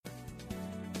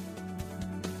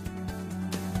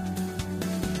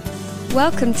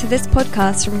Welcome to this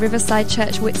podcast from Riverside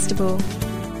Church Whitstable.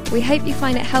 We hope you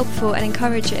find it helpful and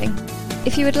encouraging.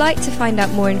 If you would like to find out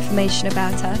more information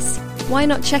about us, why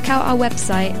not check out our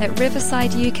website at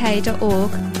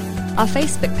riversideuk.org, our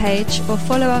Facebook page, or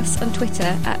follow us on Twitter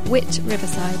at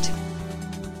 @WhitRiverside.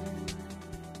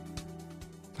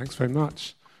 Thanks very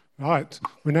much. Right,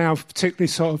 we're now particularly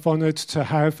sort of honoured to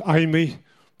have Amy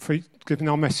giving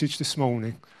our message this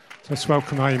morning. So let's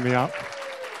welcome Amy up.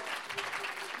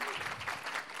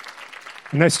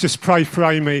 And let's just pray for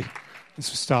Amy as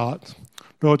we start.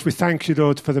 Lord, we thank you,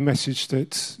 Lord, for the message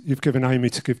that you've given Amy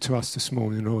to give to us this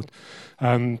morning, Lord.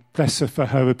 Bless her for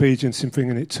her obedience in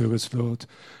bringing it to us, Lord.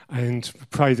 And we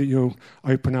pray that you'll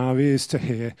open our ears to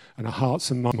hear and our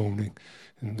hearts and minds this morning.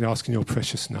 And we ask in your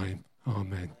precious name. Amen.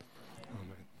 Amen.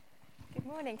 Good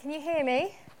morning. Can you hear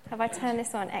me? Have I turned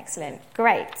this on? Excellent.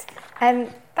 Great.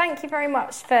 Thank you very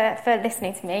much for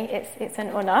listening to me. It's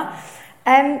an honour.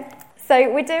 So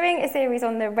we're doing a series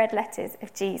on the red letters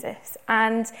of Jesus.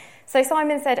 And so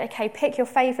Simon said, okay, pick your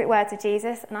favourite words of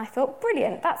Jesus. And I thought,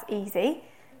 brilliant, that's easy.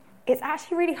 It's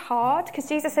actually really hard because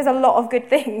Jesus says a lot of good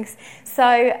things. So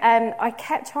I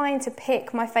kept trying to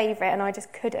pick my favourite and I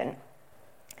just couldn't.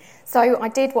 So I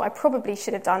did what I probably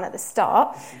should have done at the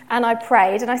start, and I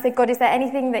prayed, and I said, God, is there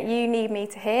anything that you need me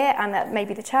to hear and that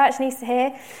maybe the church needs to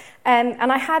hear?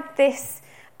 And I had this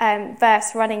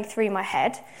verse running through my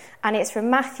head, and it's from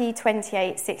Matthew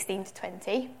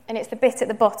 28:16-20, and it's the bit at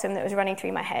the bottom that was running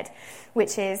through my head,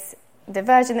 which is the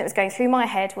version that was going through my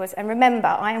head was, and remember,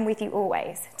 I am with you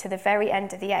always, to the very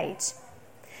end of the age.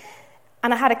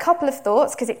 And I had a couple of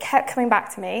thoughts because it kept coming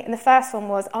back to me. And the first one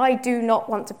was, I do not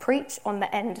want to preach on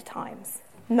the end times.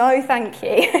 No, thank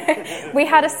you. We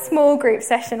had a small group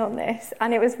session on this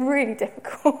and it was really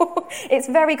difficult. It's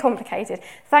very complicated.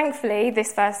 Thankfully,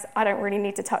 this verse, I don't really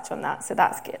need to touch on that, so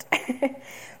that's good.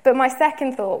 But my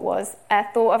second thought was a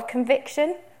thought of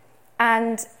conviction.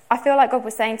 And I feel like God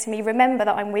was saying to me, remember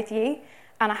that I'm with you.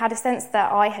 And I had a sense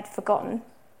that I had forgotten.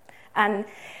 And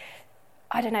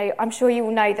I don't know, I'm sure you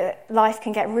all know that life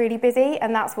can get really busy,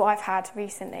 and that's what I've had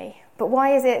recently. But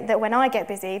why is it that when I get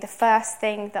busy, the first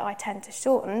thing that I tend to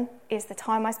shorten is the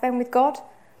time I spend with God?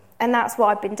 And that's what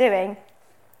I've been doing.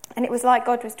 And it was like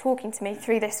God was talking to me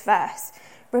through this verse.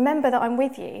 Remember that I'm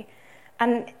with you.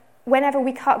 And whenever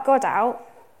we cut God out,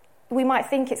 we might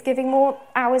think it's giving more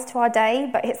hours to our day,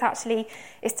 but it's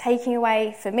taking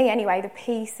away, for me anyway, the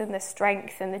peace and the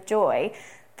strength and the joy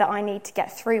that I need to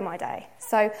get through my day.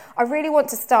 So I really want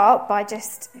to start by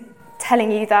just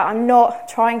telling you that I'm not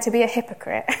trying to be a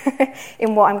hypocrite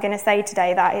in what I'm going to say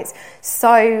today, that it's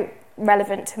so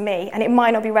relevant to me, and it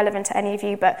might not be relevant to any of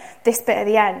you, but this bit at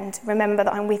the end, remember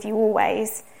that I'm with you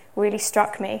always, really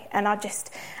struck me. And at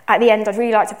the end, I'd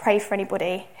really like to pray for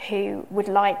anybody who would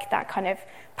like that kind of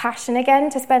passion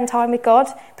again to spend time with God,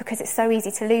 because it's so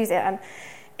easy to lose it, and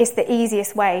it's the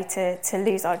easiest way to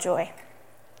lose our joy.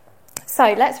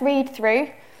 So let's read through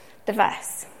the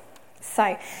verse.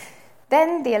 So,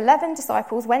 then the 11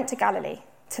 disciples went to Galilee,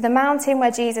 to the mountain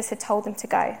where Jesus had told them to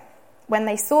go. When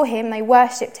they saw him, they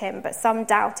worshipped him, but some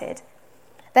doubted.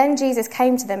 Then Jesus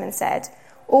came to them and said,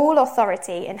 all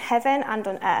authority in heaven and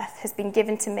on earth has been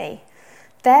given to me.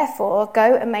 Therefore,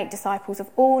 go and make disciples of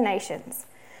all nations,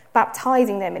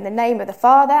 baptizing them in the name of the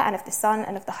Father and of the Son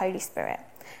and of the Holy Spirit,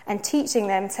 and teaching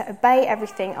them to obey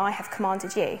everything I have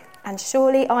commanded you. And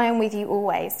surely I am with you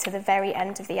always to the very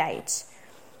end of the age.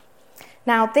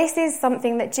 Now, this is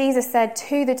something that Jesus said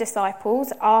to the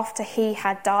disciples after he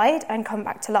had died and come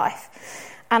back to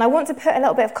life. And I want to put a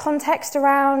little bit of context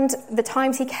around the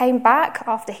times he came back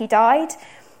after he died.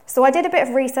 So I did a bit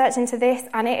of research into this,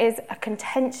 and it is a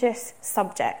contentious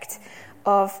subject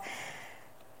of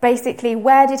basically,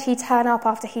 where did he turn up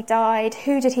after he died?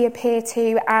 Who did he appear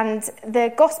to? And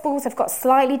the Gospels have got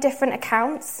slightly different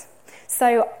accounts.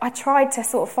 So I tried to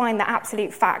sort of find the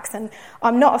absolute facts, and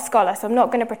I'm not a scholar, so I'm not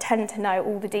going to pretend to know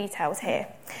all the details here.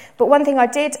 But one thing I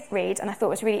did read, and I thought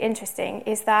was really interesting,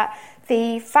 is that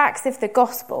the facts of the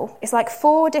Gospel is like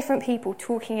 4 different people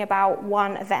talking about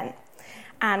one event.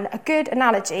 And a good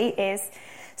analogy is,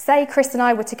 say Chris and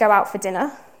I were to go out for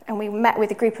dinner, and we met with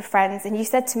a group of friends, and you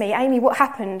said to me, Amy, what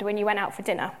happened when you went out for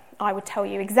dinner? I would tell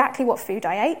you exactly what food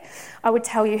I ate. I would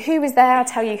tell you who was there. I'd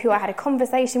tell you who I had a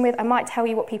conversation with. I might tell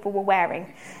you what people were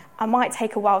wearing. I might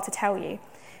take a while to tell you.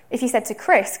 If you said to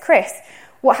Chris,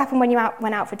 what happened when you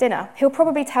went out for dinner? He'll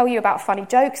probably tell you about a funny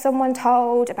joke someone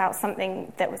told, about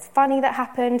something that was funny that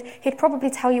happened. He'd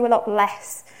probably tell you a lot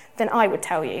less than I would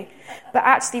tell you. But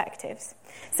actually, perspectives.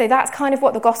 So that's kind of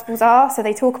what the Gospels are. So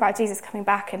they talk about Jesus coming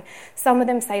back, and some of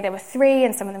them say there were 3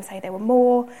 and some of them say there were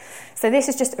more. So this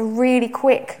is just a really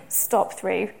quick stop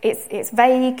through. It's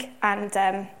vague,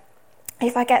 and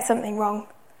if I get something wrong,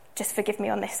 just forgive me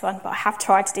on this one, but I have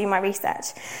tried to do my research.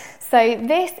 So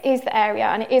this is the area,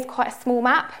 and it is quite a small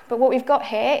map, but what we've got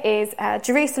here is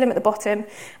Jerusalem at the bottom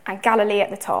and Galilee at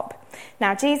the top.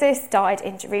 Now, Jesus died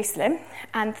in Jerusalem,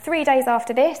 and 3 days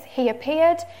after this, he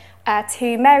appeared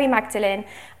to Mary Magdalene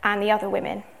and the other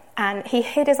women. And he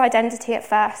hid his identity at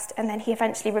first, and then he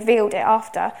eventually revealed it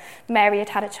after Mary had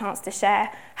had a chance to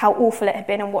share how awful it had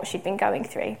been and what she'd been going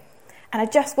through. And I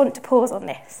just want to pause on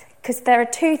this, because there are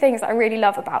 2 things that I really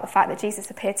love about the fact that Jesus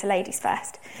appeared to ladies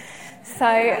first. So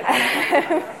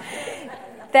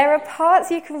there are parts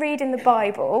you can read in the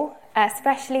Bible,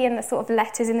 especially in the sort of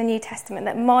letters in the New Testament,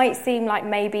 that might seem like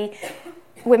maybe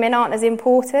women aren't as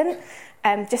important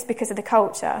just because of the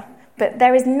culture. But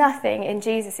there is nothing in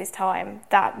Jesus' time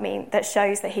that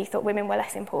shows that he thought women were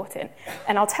less important.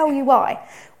 And I'll tell you why.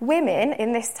 Women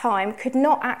in this time could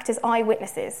not act as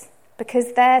eyewitnesses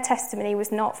because their testimony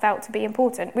was not felt to be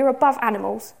important. We were above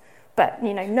animals, but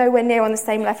nowhere near on the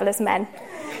same level as men.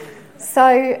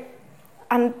 So,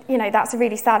 and that's a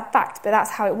really sad fact, but that's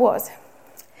how it was.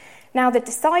 Now, the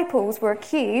disciples were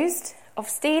accused of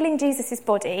stealing Jesus'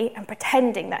 body and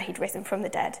pretending that he'd risen from the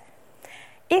dead.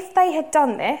 If they had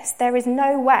done this, there is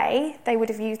no way they would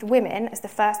have used women as the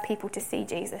first people to see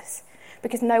Jesus,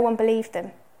 because no one believed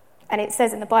them. And it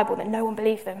says in the Bible that no one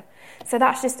believed them. So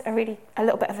that's just a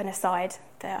little bit of an aside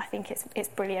there. I think it's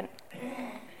brilliant.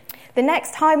 The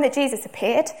next time that Jesus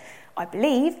appeared, I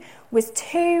believe, was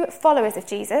 2 followers of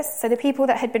Jesus. So the people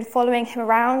that had been following him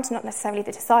around, not necessarily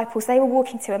the disciples, they were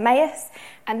walking to Emmaus,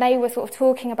 and they were sort of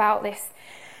talking about this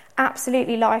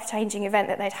absolutely life-changing event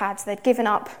that they'd had. So they'd given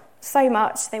up so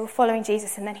much, they were following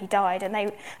Jesus, and then he died. And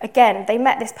they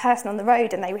met this person on the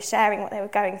road, and they were sharing what they were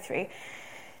going through.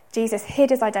 Jesus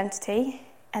hid his identity,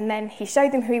 and then he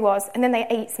showed them who he was, and then they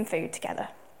ate some food together,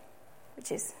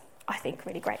 which is, I think,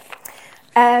 really great.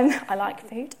 I like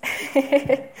food.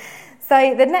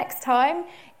 So the next time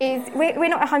is, we're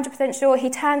not 100% sure. He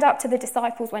turned up to the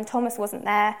disciples when Thomas wasn't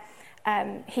there.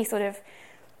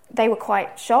 They were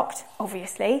quite shocked,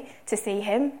 obviously, to see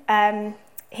him.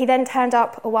 He then turned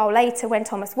up a while later when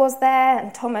Thomas was there,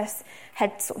 and Thomas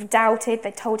had sort of doubted.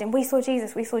 They told him, we saw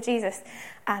Jesus.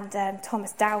 And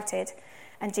Thomas doubted,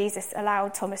 and Jesus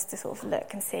allowed Thomas to sort of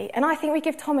look and see. And I think we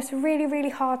give Thomas a really, really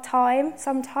hard time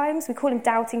sometimes. We call him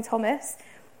Doubting Thomas.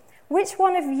 Which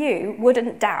one of you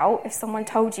wouldn't doubt if someone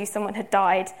told you someone had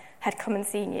died, had come and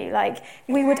seen you? Like,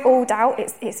 we would all doubt.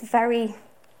 It's very,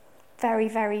 very,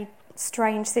 very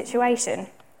strange situation.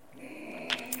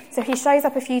 So he shows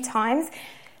up a few times.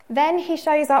 Then he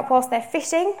shows up whilst they're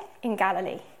fishing in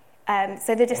Galilee.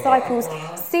 So the disciples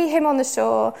see him on the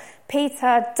shore.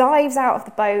 Peter dives out of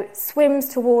the boat, swims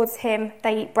towards him.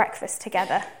 They eat breakfast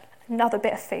together. Another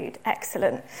bit of food.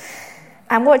 Excellent.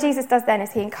 And what Jesus does then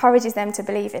is he encourages them to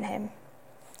believe in him.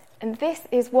 And this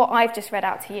is what I've just read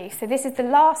out to you. So this is the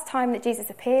last time that Jesus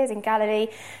appears in Galilee,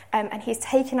 and he's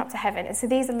taken up to heaven. And so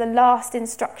these are the last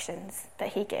instructions that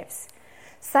he gives.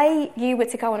 Say you were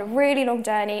to go on a really long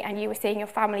journey and you were seeing your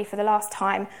family for the last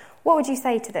time. What would you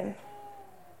say to them?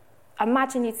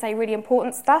 Imagine you'd say really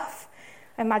important stuff.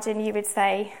 Imagine you would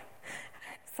say,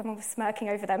 someone was smirking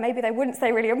over there. Maybe they wouldn't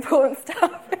say really important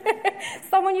stuff.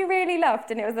 Someone you really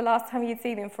loved and it was the last time you'd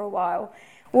seen them for a while.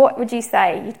 What would you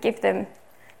say? You'd give them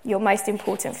your most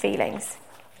important feelings.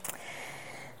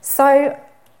 So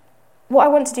what I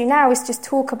want to do now is just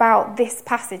talk about this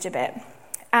passage a bit.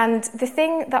 And the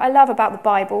thing that I love about the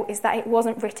Bible is that it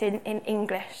wasn't written in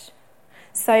English.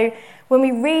 So when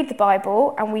we read the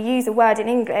Bible and we use a word in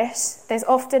English, there's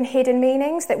often hidden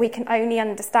meanings that we can only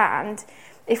understand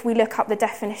if we look up the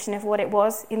definition of what it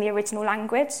was in the original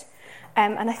language.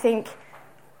 And I think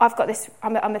I've got this,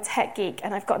 I'm a tech geek,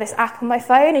 and I've got this app on my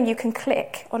phone, and you can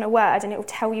click on a word and it will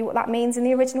tell you what that means in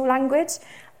the original language.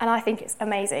 And I think it's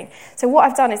amazing. So what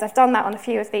I've done is I've done that on a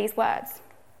few of these words.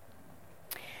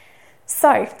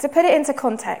 So, to put it into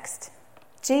context,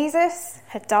 Jesus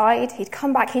had died, he'd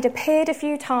come back, he'd appeared a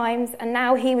few times, and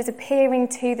now he was appearing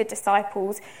to the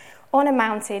disciples on a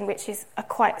mountain, which is a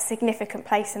quite significant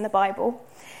place in the Bible.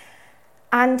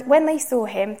 And when they saw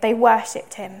him, they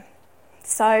worshipped him.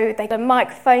 So they got the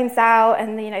microphones out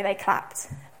and, they clapped.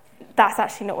 That's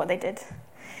actually not what they did.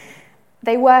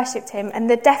 They worshipped him, and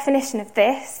the definition of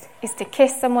this is to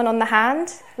kiss someone on the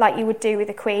hand, like you would do with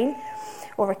a queen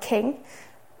or a king.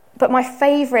 But my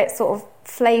favourite sort of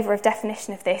flavour of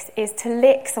definition of this is to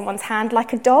lick someone's hand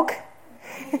like a dog.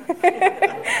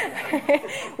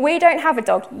 We don't have a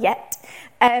dog yet.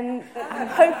 I'm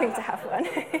hoping to have one.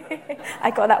 I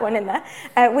got that one in there.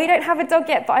 We don't have a dog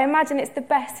yet, but I imagine it's the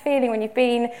best feeling when you've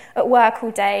been at work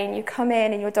all day and you come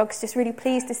in and your dog's just really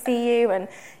pleased to see you, and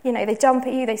they jump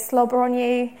at you, they slobber on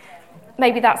you.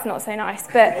 Maybe that's not so nice,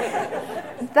 but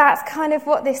that's kind of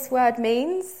what this word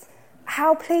means.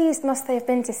 How pleased must they have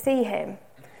been to see him?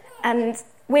 And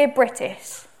we're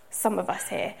British, some of us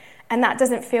here, and that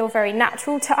doesn't feel very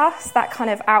natural to us, that kind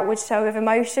of outward show of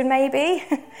emotion maybe.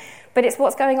 But it's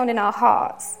what's going on in our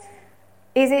hearts.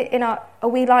 Are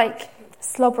we like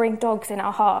slobbering dogs in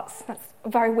our hearts? That's a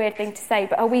very weird thing to say,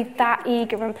 but are we that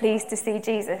eager and pleased to see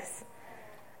Jesus?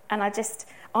 And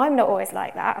I'm not always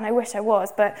like that, and I wish I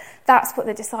was, but that's what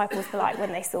the disciples were like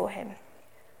when they saw him.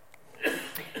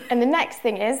 And the next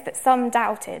thing is that some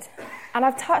doubted. And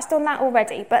I've touched on that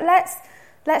already, but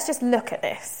let's just look at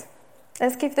this.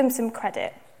 Let's give them some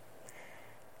credit.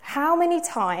 How many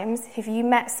times have you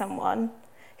met someone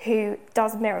who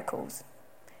does miracles,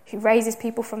 who raises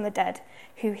people from the dead,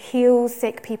 who heals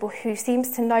sick people, who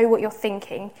seems to know what you're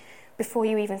thinking before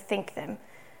you even think them?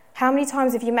 How many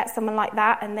times have you met someone like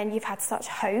that and then you've had such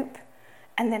hope,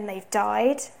 and then they've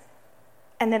died,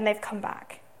 and then they've come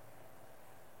back?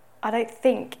 I don't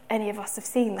think any of us have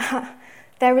seen that.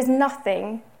 There is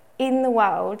nothing in the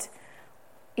world,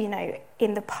 in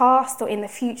the past or in the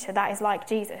future, that is like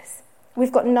Jesus.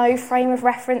 We've got no frame of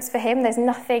reference for him. There's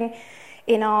nothing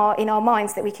in our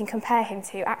minds that we can compare him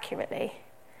to accurately.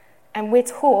 And we're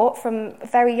taught from a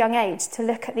very young age to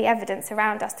look at the evidence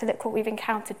around us, to look what we've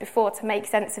encountered before, to make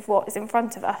sense of what is in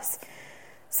front of us.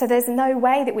 So there's no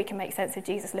way that we can make sense of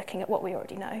Jesus looking at what we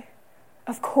already know.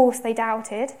 Of course they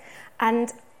doubted.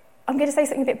 And I'm going to say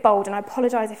something a bit bold, and I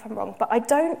apologise if I'm wrong, but I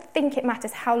don't think it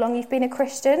matters how long you've been a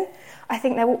Christian. I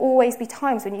think there will always be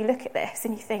times when you look at this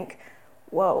and you think,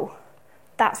 whoa,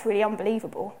 that's really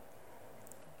unbelievable.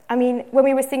 I mean, when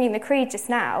we were singing the Creed just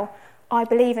now, I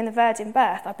believe in the virgin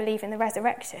birth, I believe in the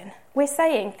resurrection. We're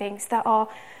saying things that are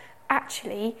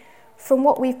actually, from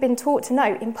what we've been taught to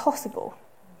know, impossible.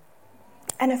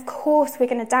 And of course we're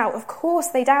going to doubt. Of course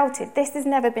they doubted. This has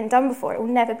never been done before. It will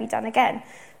never be done again.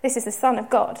 This is the Son of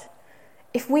God.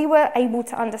 If we were able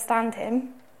to understand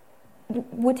him,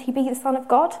 would he be the Son of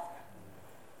God?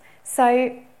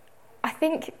 So I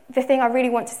think the thing I really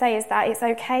want to say is that it's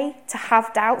okay to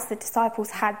have doubts. The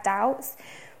disciples had doubts.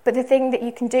 But the thing that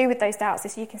you can do with those doubts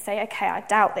is you can say, okay, I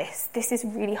doubt this. This is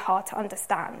really hard to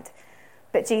understand.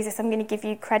 But Jesus, I'm going to give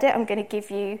you credit. I'm going to give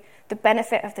you the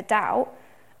benefit of the doubt.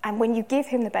 And when you give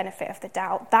him the benefit of the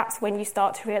doubt, that's when you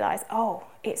start to realise, oh,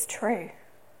 it's true.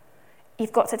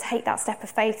 You've got to take that step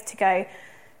of faith to go,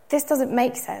 this doesn't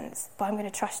make sense, but I'm going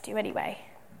to trust you anyway.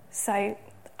 So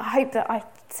I hope that I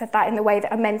said that in the way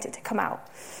that I meant it to come out.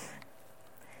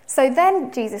 So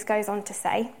then Jesus goes on to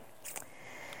say,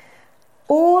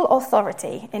 all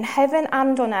authority in heaven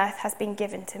and on earth has been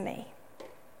given to me.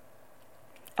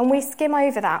 And we skim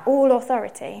over that, all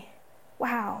authority.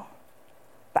 Wow.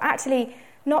 But actually,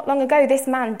 not long ago, this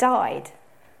man died.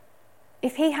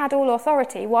 If he had all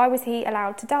authority, why was he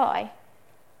allowed to die?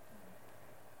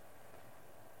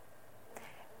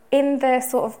 In the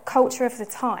sort of culture of the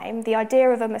time, the idea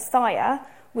of a Messiah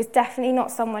was definitely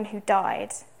not someone who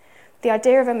died. The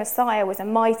idea of a Messiah was a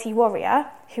mighty warrior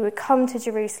who would come to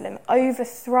Jerusalem,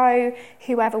 overthrow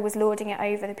whoever was lording it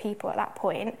over the people at that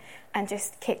point, and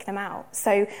just kick them out.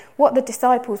 So what the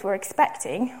disciples were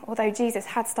expecting, although Jesus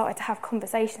had started to have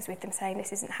conversations with them saying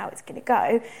this isn't how it's going to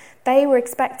go, they were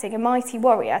expecting a mighty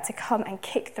warrior to come and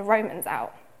kick the Romans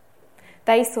out.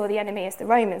 They saw the enemy as the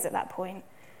Romans at that point.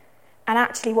 And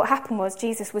actually what happened was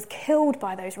Jesus was killed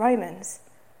by those Romans.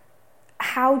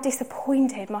 How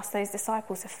disappointed must those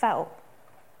disciples have felt?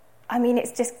 I mean,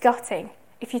 it's just gutting.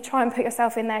 If you try and put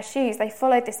yourself in their shoes, they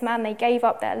followed this man, they gave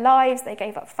up their lives, they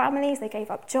gave up families, they gave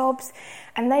up jobs,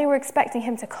 and they were expecting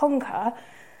him to conquer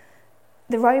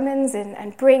the Romans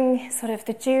and bring sort of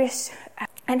the Jewish...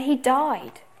 And he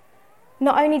died.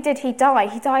 Not only did he die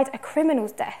a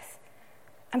criminal's death.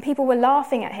 And people were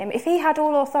laughing at him. If he had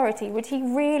all authority, would he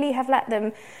really have let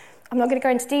them... I'm not going to go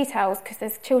into details because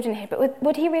there's children here, but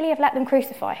would he really have let them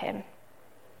crucify him?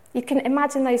 You can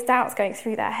imagine those doubts going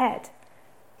through their head.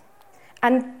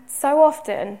 And so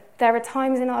often, there are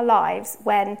times in our lives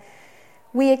when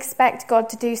we expect God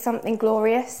to do something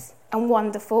glorious and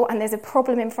wonderful, and there's a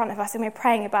problem in front of us, and we're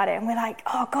praying about it, and we're like,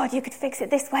 oh, God, you could fix it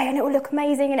this way, and it will look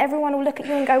amazing, and everyone will look at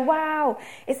you and go, wow,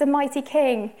 it's a mighty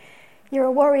king. You're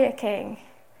a warrior king.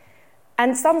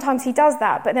 And sometimes he does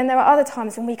that, but then there are other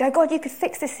times when we go, God, you could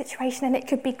fix this situation and it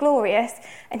could be glorious.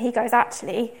 And he goes,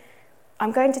 actually,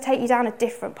 I'm going to take you down a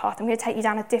different path. I'm going to take you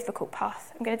down a difficult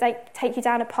path. I'm going to take you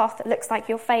down a path that looks like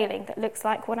you're failing, that looks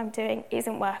like what I'm doing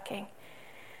isn't working.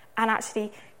 And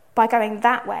actually, by going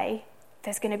that way,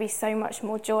 there's going to be so much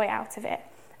more joy out of it.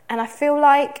 And I feel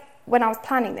like when I was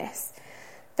planning this,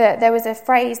 that there was a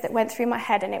phrase that went through my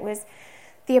head, and it was,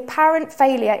 the apparent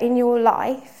failure in your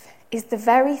life is the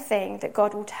very thing that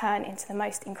God will turn into the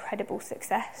most incredible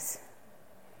success.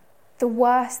 The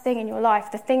worst thing in your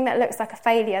life, the thing that looks like a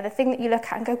failure, the thing that you look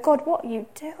at and go, God, what are you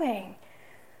doing?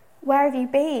 Where have you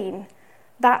been?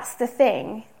 That's the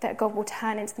thing that God will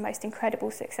turn into the most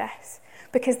incredible success,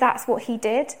 because that's what he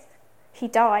did. He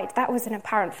died. That was an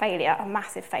apparent failure, a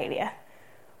massive failure.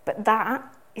 But that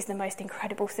is the most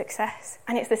incredible success.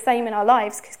 And it's the same in our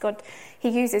lives, because God, he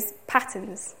uses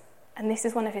patterns. And this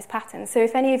is one of his patterns. So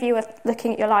if any of you are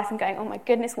looking at your life and going, oh my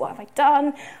goodness, what have I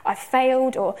done? I've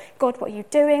failed. Or God, what are you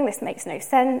doing? This makes no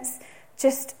sense.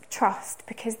 Just trust,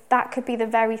 because that could be the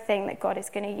very thing that God is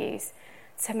going to use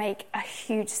to make a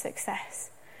huge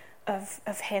success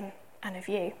of him and of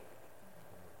you.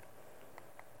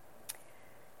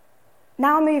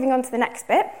 Now moving on to the next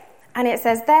bit. And it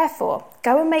says, therefore,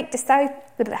 go and make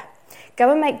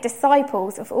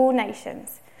disciples of all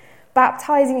nations,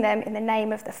 baptizing them in the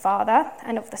name of the Father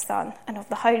and of the Son and of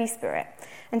the Holy Spirit,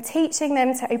 and teaching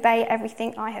them to obey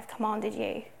everything I have commanded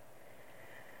you.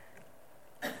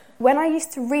 When I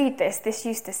used to read this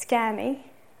used to scare me.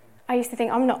 I used to think,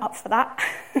 I'm not up for that.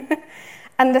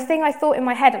 And the thing I thought in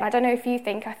my head, and I don't know if you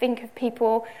think, I think of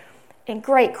people in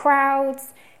great crowds,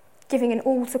 giving an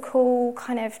altar call,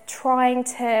 kind of trying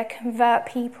to convert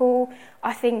people.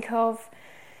 I think of,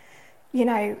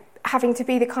 having to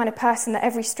be the kind of person that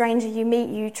every stranger you meet,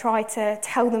 you try to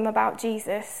tell them about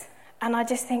Jesus. And I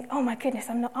just think, oh my goodness,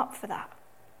 I'm not up for that.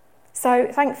 So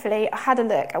thankfully, I had a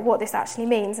look at what this actually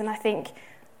means, and I think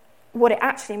what it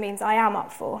actually means I am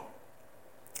up for.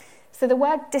 So the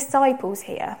word disciples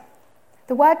here,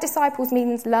 the word disciples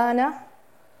means learner.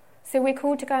 So we're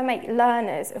called to go and make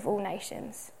learners of all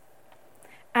nations.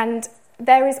 And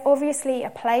there is obviously a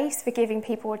place for giving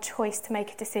people a choice to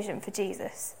make a decision for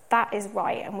Jesus. That is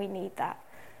right, and we need that.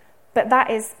 But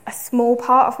that is a small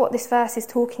part of what this verse is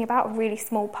talking about, a really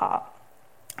small part.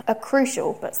 A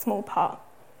crucial but small part.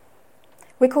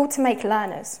 We're called to make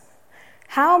learners.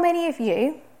 How many of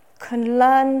you can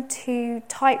learn to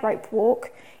tightrope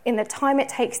walk in the time it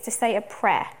takes to say a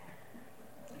prayer?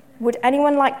 Would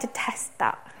anyone like to test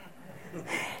that?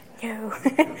 No.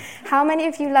 How many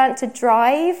of you learnt to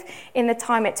drive in the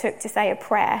time it took to say a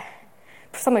prayer?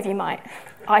 Some of you might.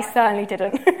 I certainly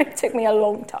didn't. It took me a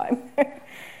long time.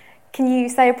 Can you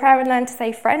say a prayer and learn to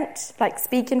say French? Like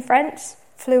speak in French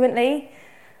fluently?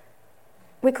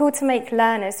 We're called to make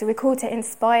learners, so we're called to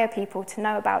inspire people to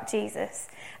know about Jesus.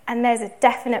 And there's a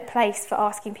definite place for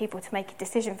asking people to make a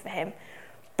decision for him.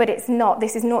 But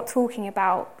this is not talking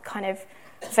about kind of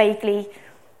vaguely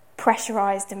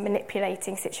pressurized and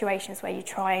manipulating situations where you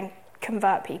try and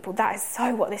convert people. That is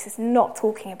so what this is not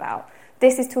talking about.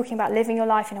 This is talking about living your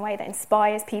life in a way that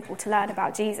inspires people to learn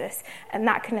about Jesus, and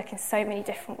that can look in so many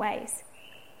different ways.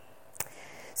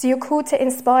 So you're called to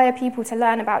inspire people to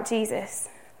learn about Jesus.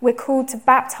 We're called to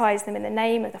baptize them in the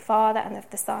name of the Father and of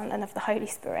the Son and of the Holy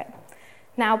Spirit.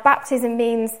 Now, baptism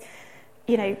means,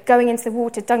 going into the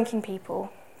water, dunking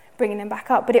people, bringing them back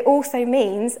up, but it also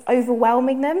means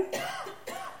overwhelming them.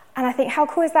 And I think, how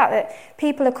cool is that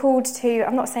people are called to,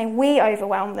 I'm not saying we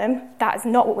overwhelm them, that is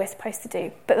not what we're supposed to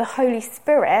do, but the Holy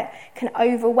Spirit can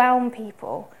overwhelm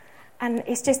people. And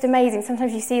it's just amazing.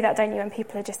 Sometimes you see that, don't you, when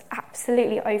people are just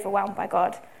absolutely overwhelmed by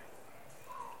God.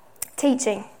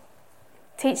 Teaching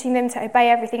them to obey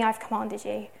everything I've commanded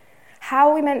you. How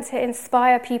are we meant to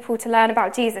inspire people to learn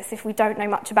about Jesus if we don't know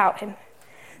much about him?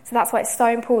 So that's why it's so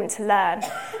important to learn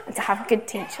and to have good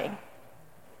teaching.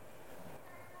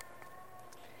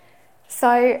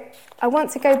 So I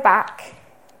want to go back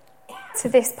to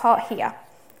this part here.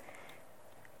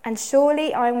 And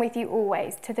surely I am with you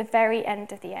always, to the very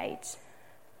end of the age.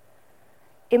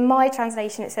 In my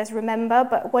translation it says remember,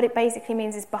 but what it basically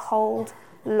means is behold,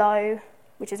 lo,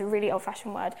 which is a really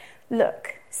old-fashioned word.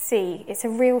 Look, see, it's a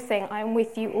real thing. I am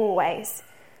with you always.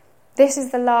 This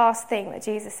is the last thing that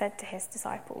Jesus said to his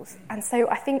disciples. And so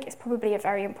I think it's probably a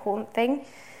very important thing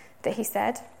that he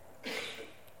said.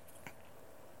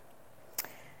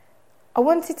 I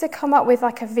wanted to come up with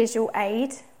like a visual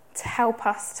aid to help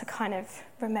us to kind of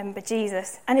remember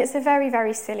Jesus. And it's a very,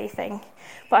 very silly thing.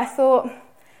 But I thought,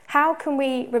 how can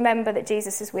we remember that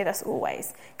Jesus is with us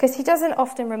always? Because he doesn't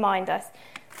often remind us.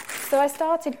 So I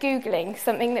started Googling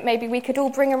something that maybe we could all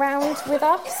bring around with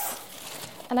us.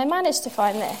 And I managed to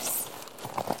find this.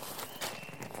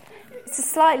 It's a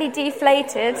slightly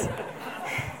deflated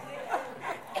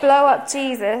blow up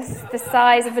Jesus the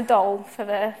size of a doll for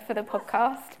the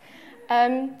podcast.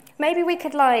 Maybe we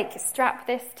could strap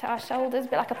this to our shoulders, a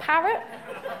bit like a parrot.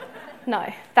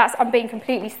 No, I'm being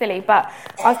completely silly, but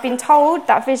I've been told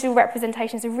that visual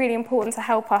representations are really important to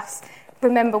help us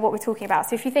remember what we're talking about.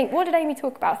 So if you think, what did Amy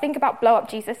talk about? Think about blow up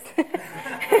Jesus.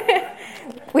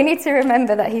 We need to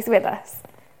remember that he's with us.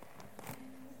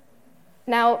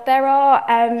 Now, there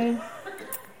are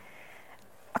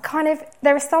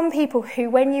some people who,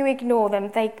 when you ignore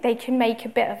them, they can make a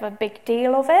bit of a big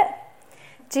deal of it.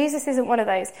 Jesus isn't one of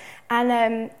those.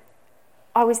 And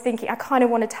I was thinking, I kind of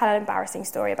want to tell an embarrassing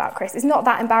story about Chris. It's not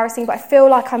that embarrassing, but I feel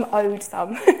like I'm owed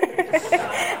some.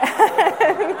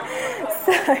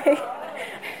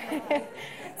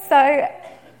 So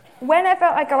whenever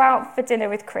I go out for dinner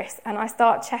with Chris and I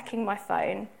start checking my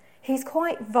phone, he's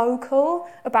quite vocal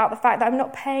about the fact that I'm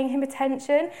not paying him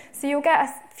attention. So you'll get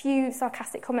a few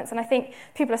sarcastic comments, and I think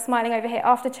people are smiling over here.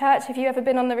 After church, have you ever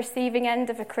been on the receiving end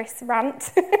of a Chris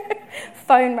rant?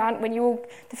 Phone rant, when you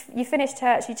finish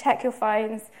church, you check your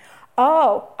phones.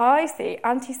 Oh, I see,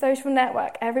 anti-social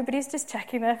network. Everybody's just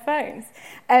checking their phones.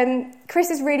 Chris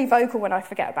is really vocal when I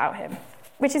forget about him,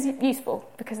 which is useful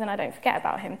because then I don't forget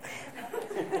about him.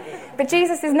 But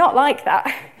Jesus is not like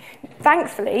that.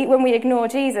 Thankfully, when we ignore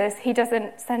Jesus, he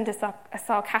doesn't send us a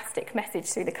sarcastic message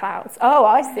through the clouds. Oh,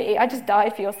 I see, I just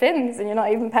died for your sins and you're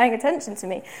not even paying attention to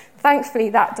me. Thankfully,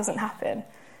 that doesn't happen.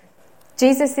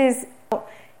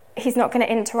 He's not going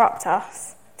to interrupt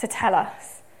us to tell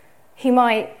us. He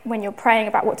might, when you're praying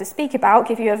about what to speak about,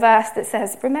 give you a verse that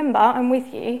says, remember, I'm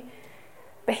with you.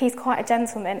 But he's quite a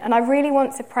gentleman. And I really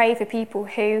want to pray for people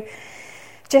who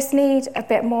just need a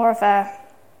bit more of a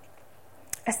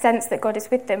sense that God is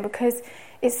with them, because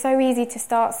it's so easy to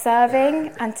start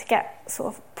serving and to get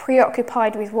sort of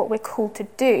preoccupied with what we're called to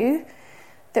do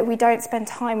that we don't spend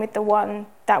time with the one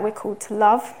that we're called to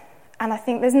love. And I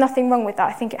think there's nothing wrong with that.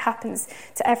 I think it happens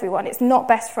to everyone. It's not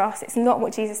best for us. It's not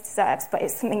what Jesus deserves, but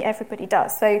it's something everybody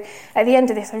does. So at the end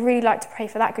of this, I'd really like to pray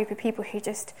for that group of people who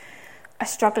just are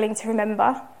struggling to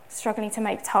remember, struggling to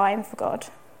make time for God.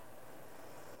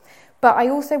 But I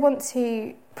also want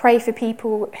to pray for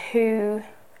people who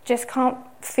just can't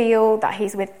feel that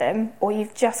he's with them, or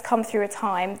you've just come through a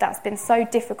time that's been so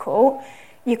difficult,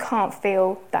 you can't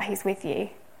feel that he's with you.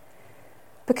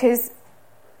 Because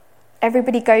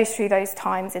everybody goes through those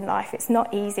times in life. It's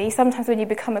not easy. Sometimes when you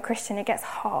become a Christian, it gets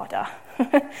harder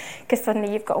because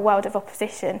suddenly you've got a world of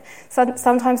opposition.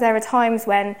 Sometimes there are times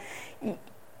when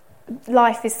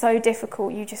life is so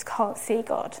difficult, you just can't see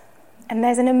God. And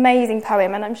there's an amazing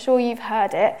poem, and I'm sure you've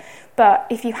heard it, but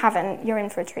if you haven't, you're in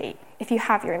for a treat. If you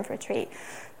have, you're in for a treat.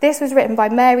 This was written by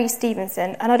Mary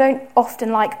Stevenson, and I don't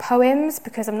often like poems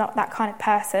because I'm not that kind of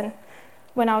person.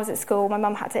 When I was at school, my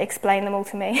mum had to explain them all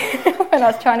to me when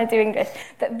I was trying to do English,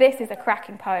 that this is a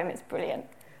cracking poem, it's brilliant.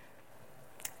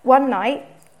 One night,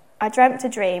 I dreamt a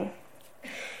dream.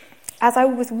 As I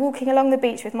was walking along the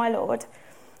beach with my Lord,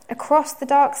 across the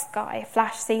dark sky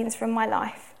flashed scenes from my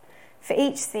life. For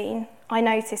each scene, I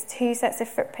noticed 2 sets of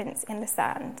footprints in the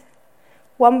sand,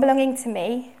 one belonging to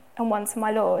me and one to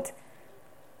my Lord.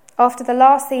 After the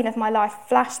last scene of my life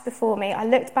flashed before me, I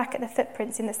looked back at the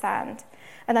footprints in the sand,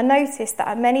 and I noticed that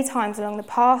at many times along the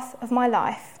path of my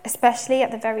life, especially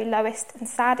at the very lowest and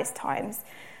saddest times,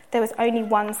 there was only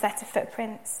one set of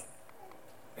footprints.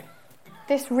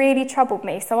 This really troubled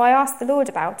me, so I asked the Lord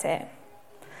about it.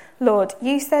 Lord,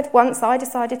 you said once I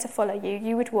decided to follow you,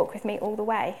 you would walk with me all the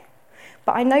way.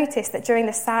 But I noticed that during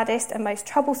the saddest and most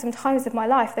troublesome times of my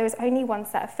life, there was only one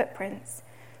set of footprints.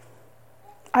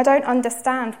 I don't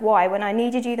understand why, when I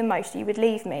needed you the most, you would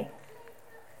leave me.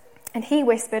 And he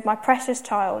whispered, my precious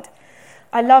child,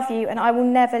 I love you and I will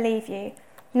never leave you.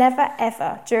 Never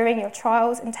ever during your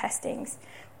trials and testings.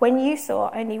 When you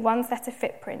saw only one set of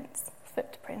footprints,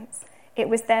 it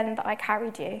was then that I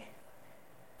carried you.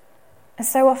 And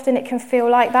so often it can feel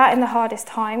like that in the hardest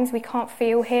times. We can't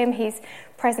feel him. His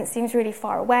presence seems really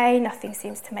far away. Nothing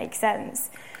seems to make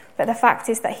sense. But the fact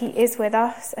is that he is with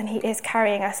us and he is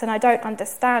carrying us. And I don't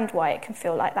understand why it can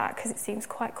feel like that, because it seems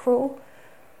quite cruel.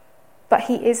 But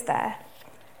he is there.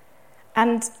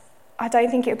 And I don't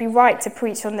think it would be right to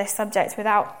preach on this subject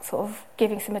without sort of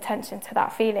giving some attention to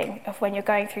that feeling of when you're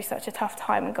going through such a tough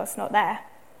time and God's not there.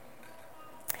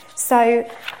 So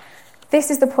this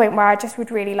is the point where I just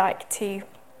would really like to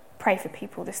pray for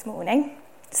people this morning.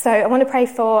 So I want to pray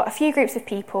for a few groups of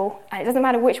people, and it doesn't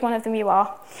matter which one of them you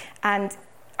are. And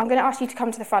I'm going to ask you to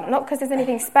come to the front, not because there's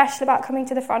anything special about coming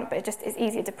to the front, but it just is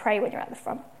easier to pray when you're at the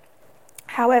front.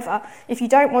 However, if you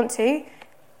don't want to,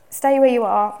 stay where you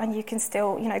are and you can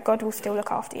still, God will still look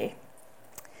after you.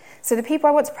 So the people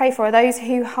I want to pray for are those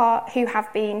who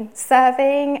have been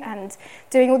serving and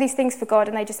doing all these things for God,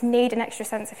 and they just need an extra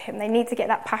sense of him. They need to get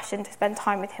that passion to spend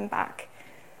time with him back.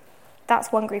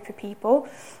 That's one group of people.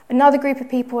 Another group of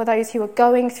people are those who are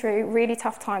going through really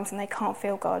tough times and they can't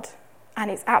feel God. And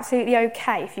it's absolutely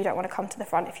okay if you don't want to come to the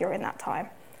front if you're in that time,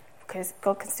 because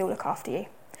God can still look after you.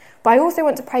 But I also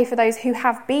want to pray for those who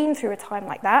have been through a time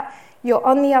like that. You're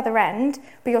on the other end,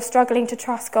 but you're struggling to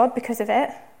trust God because of it.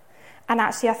 And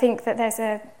actually, I think that there's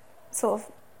a sort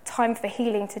of time for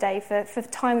healing today, for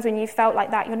times when you felt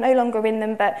like that. You're no longer in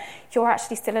them, but you're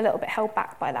actually still a little bit held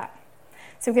back by that.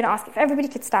 So I'm going to ask if everybody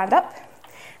could stand up.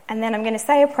 And then I'm going to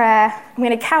say a prayer. I'm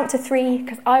going to count to 3,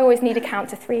 because I always need a count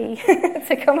to 3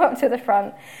 to come up to the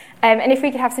front. And if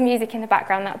we could have some music in the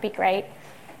background, that would be great.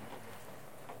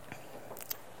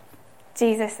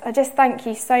 Jesus, I just thank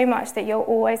you so much that you're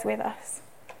always with us.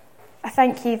 I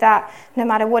thank you that no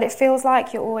matter what it feels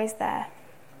like, you're always there.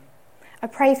 I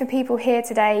pray for people here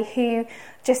today who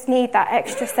just need that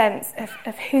extra sense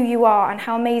of who you are and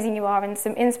how amazing you are, and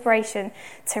some inspiration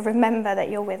to remember that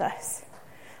you're with us.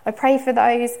 I pray for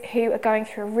those who are going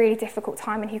through a really difficult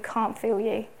time and who can't feel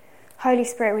you. Holy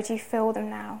Spirit, would you fill them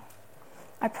now?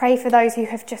 I pray for those who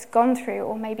have just gone through,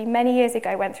 or maybe many years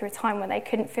ago went through a time when they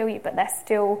couldn't feel you, but they're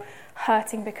still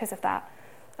hurting because of that.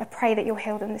 I pray that you'll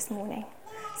heal them this morning.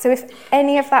 So if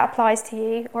any of that applies to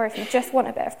you, or if you just want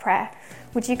a bit of prayer,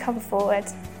 would you come forward?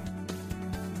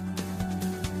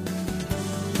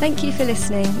 Thank you for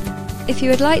listening. If you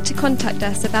would like to contact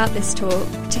us about this talk,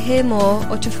 to hear more,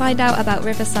 or to find out about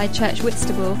Riverside Church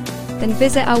Whitstable, then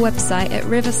visit our website at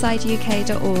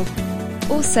riversideuk.org.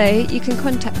 Also, you can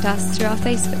contact us through our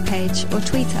Facebook page or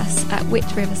tweet us at Whit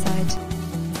Riverside.